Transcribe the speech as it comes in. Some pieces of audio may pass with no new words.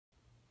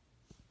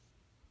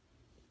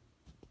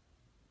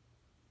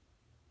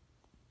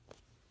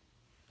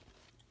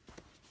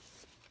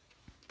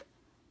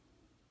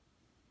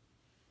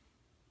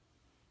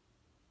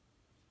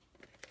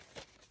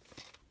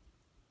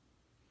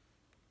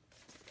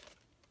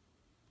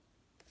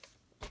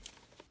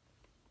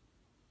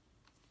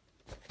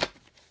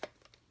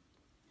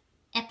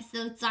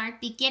Episodes are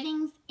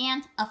Beginnings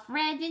and A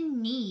Friend in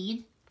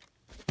Need.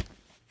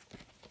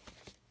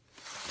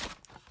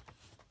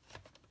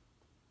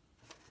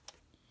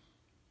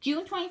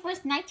 June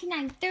 21st,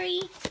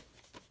 1993.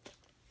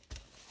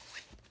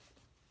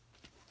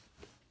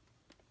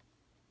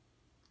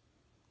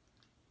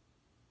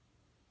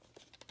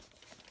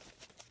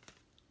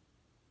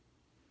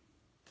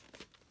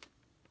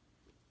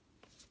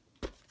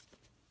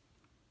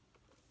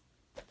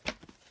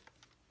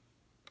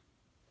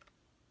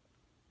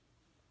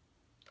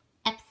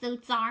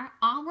 Episodes are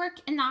All Work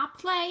and All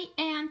Play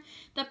and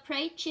The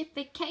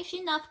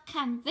Preachification of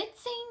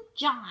Convincing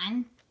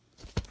John.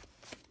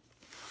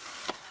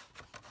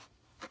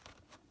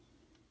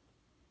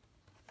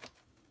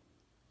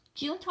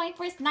 June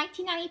 21st,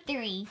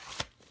 1993.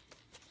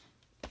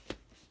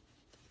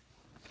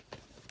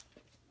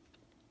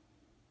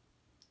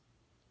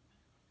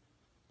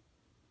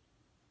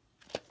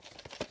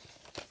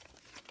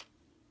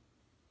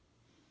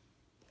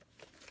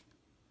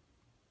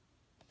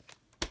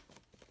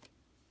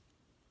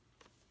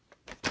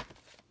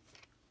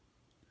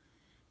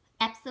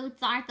 Episodes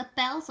are The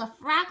Bells of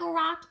Fraggle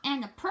Rock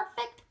and The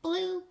Perfect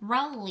Blue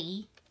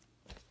Rolly.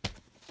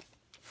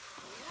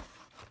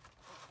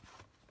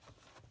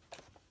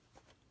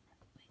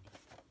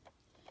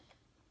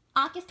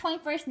 August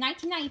 21st,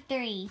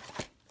 1993.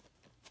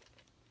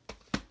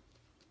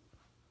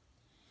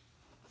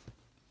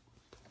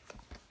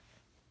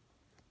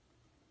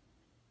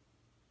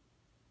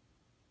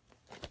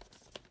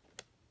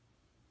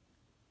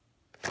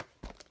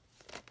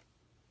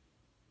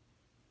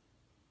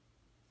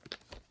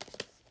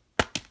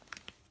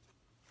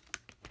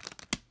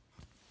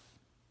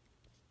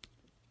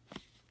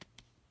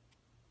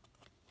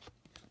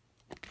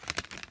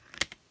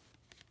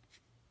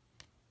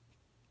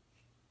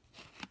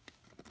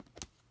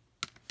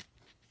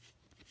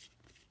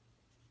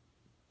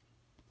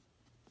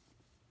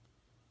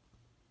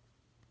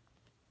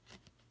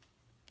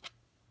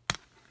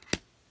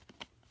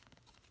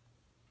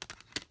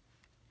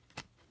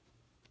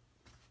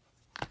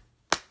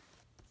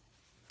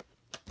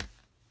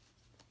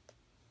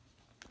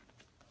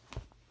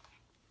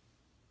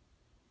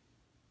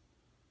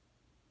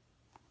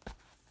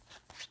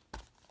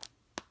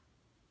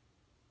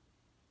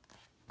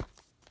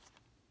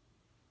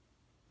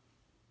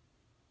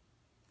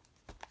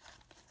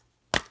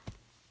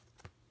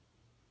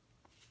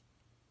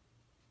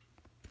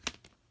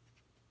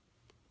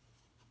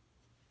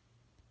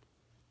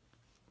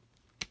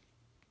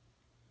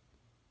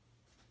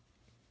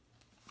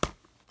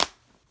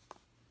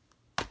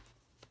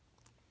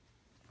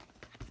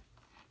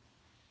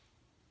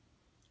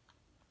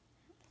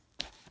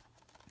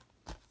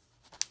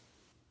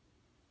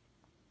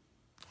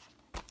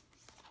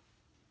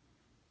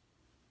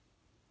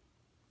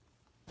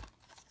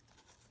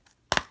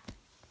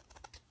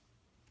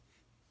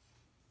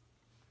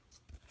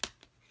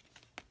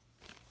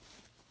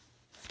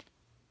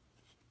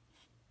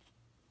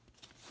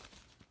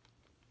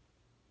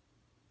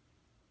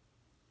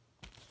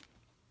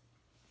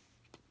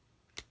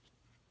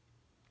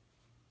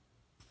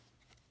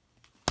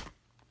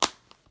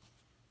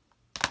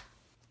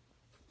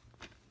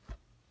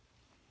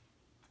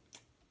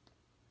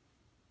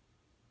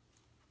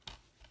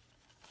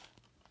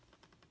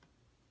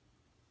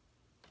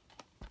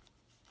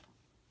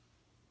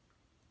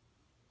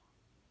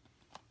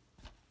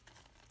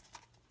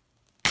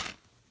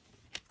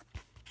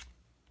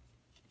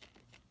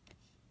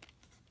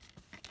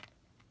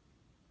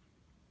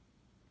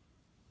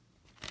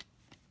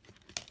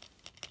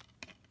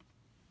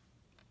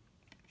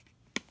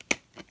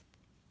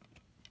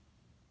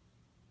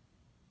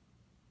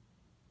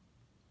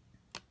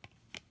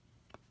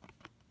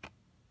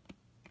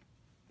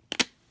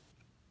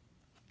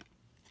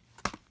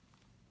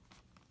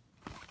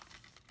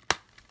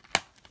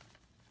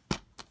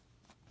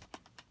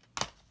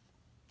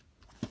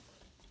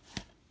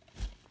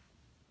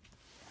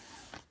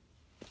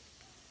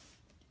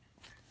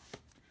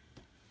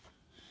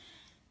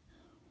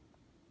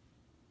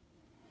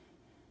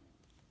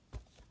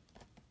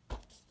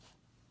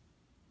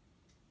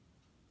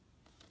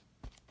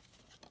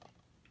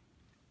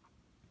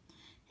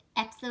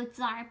 Episodes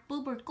are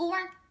Boober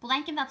Gore,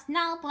 Blanket of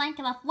Snow,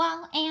 Blanket of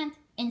Woe, and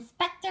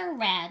Inspector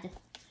Red.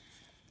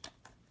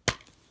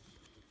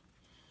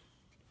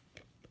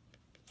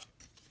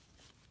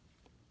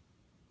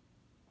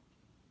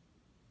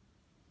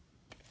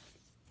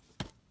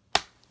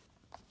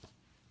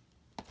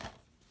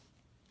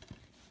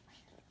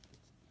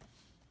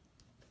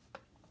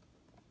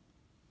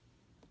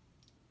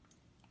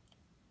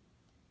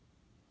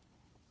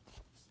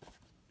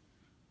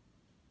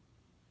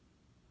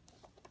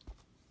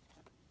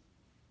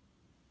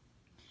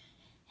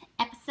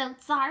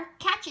 Episodes are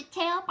Catch a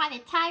Tail by the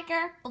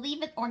Tiger,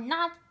 Believe It or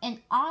Not, and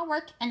All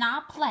Work and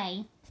All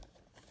Play.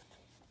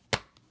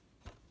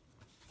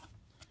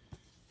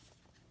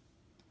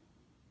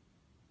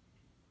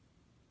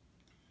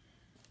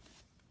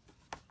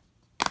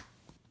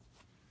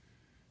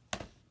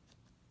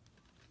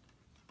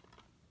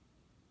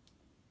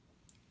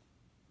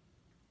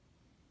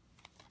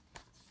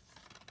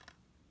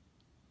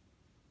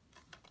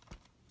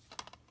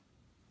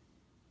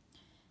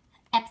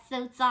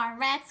 Episodes are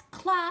Red's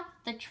Club,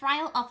 The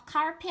Trial of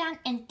Carpan,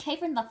 and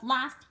Cavern of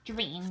Lost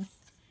Dreams.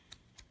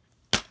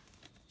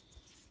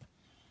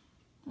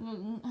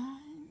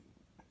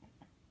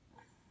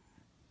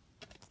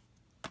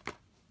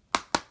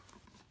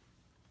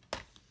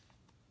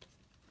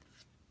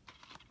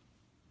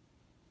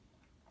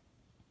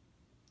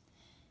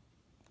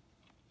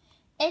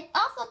 It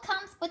also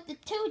comes with the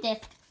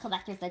 2-disc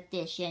collector's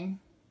edition.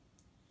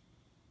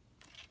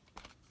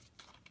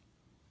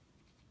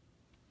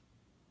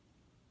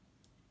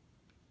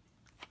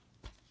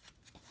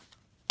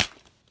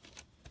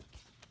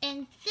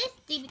 And this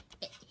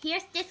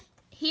here's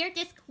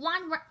disc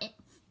 1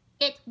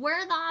 where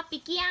it all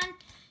began,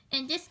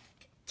 and disc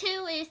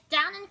 2 is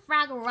Down in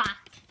Fraggle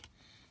Rock,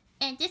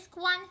 and disc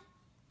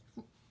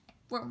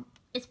 1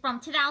 is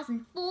from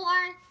 2004,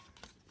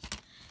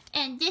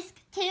 and disc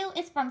 2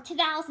 is from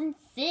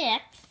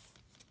 2006.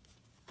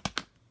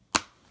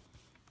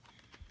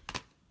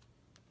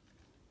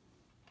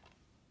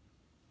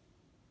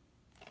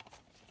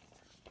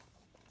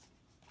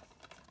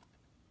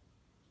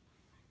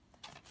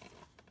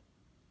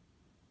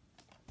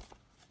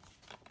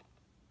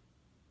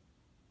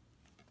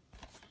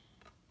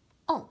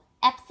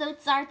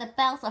 Episodes are The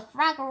Bells of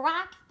Fraggle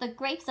Rock, The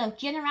Grapes of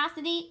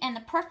Generosity, and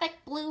The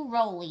Perfect Blue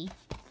Rolly.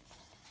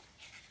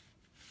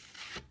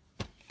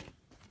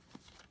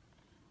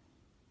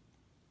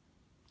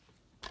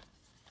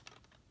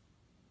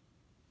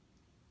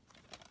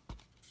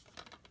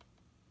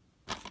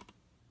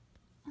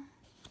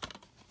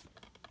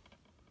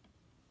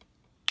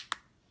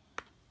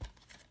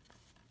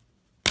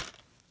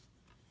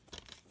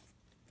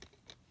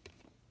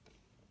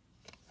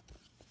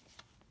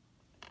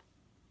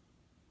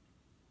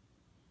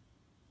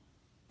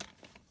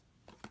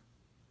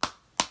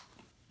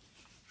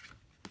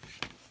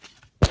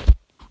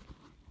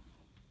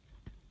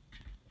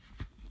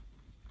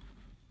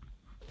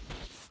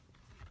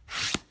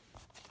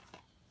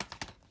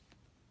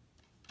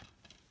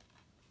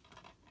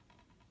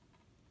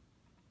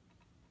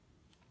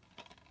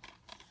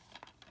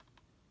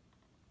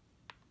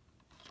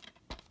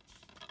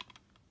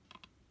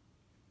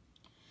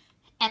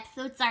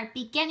 Episodes are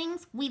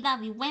Beginnings, We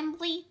Love You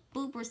Wembley,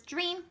 Boober's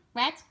Dream,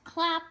 Red's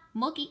Club,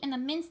 Mookie and the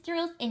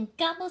Minstrels, and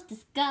Gumble's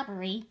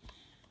Discovery.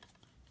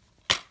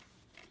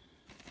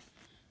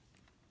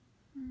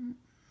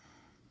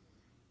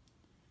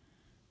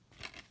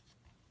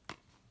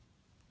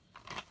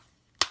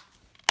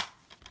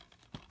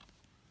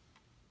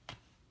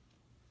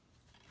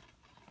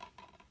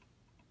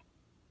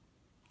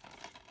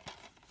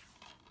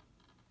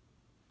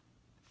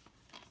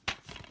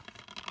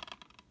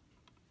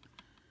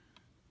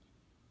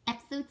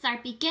 Episodes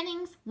are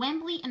Beginnings,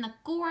 Wembley and the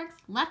Gorgs,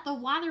 Let the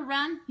Water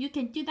Run, You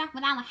Can Do That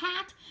Without a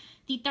Hat,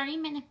 The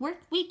 30-Minute Work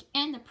Week,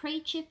 and The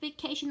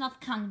Pre-Chification of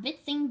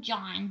Convincing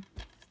John.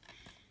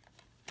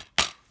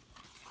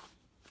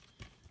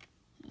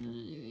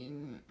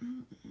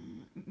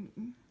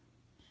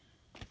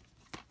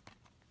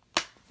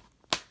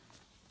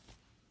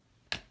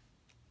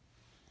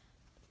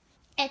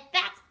 And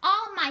that's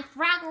all my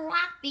Fraggle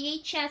Rock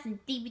VHS and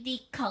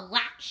DVD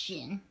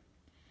collection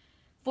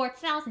for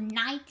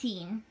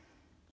 2019.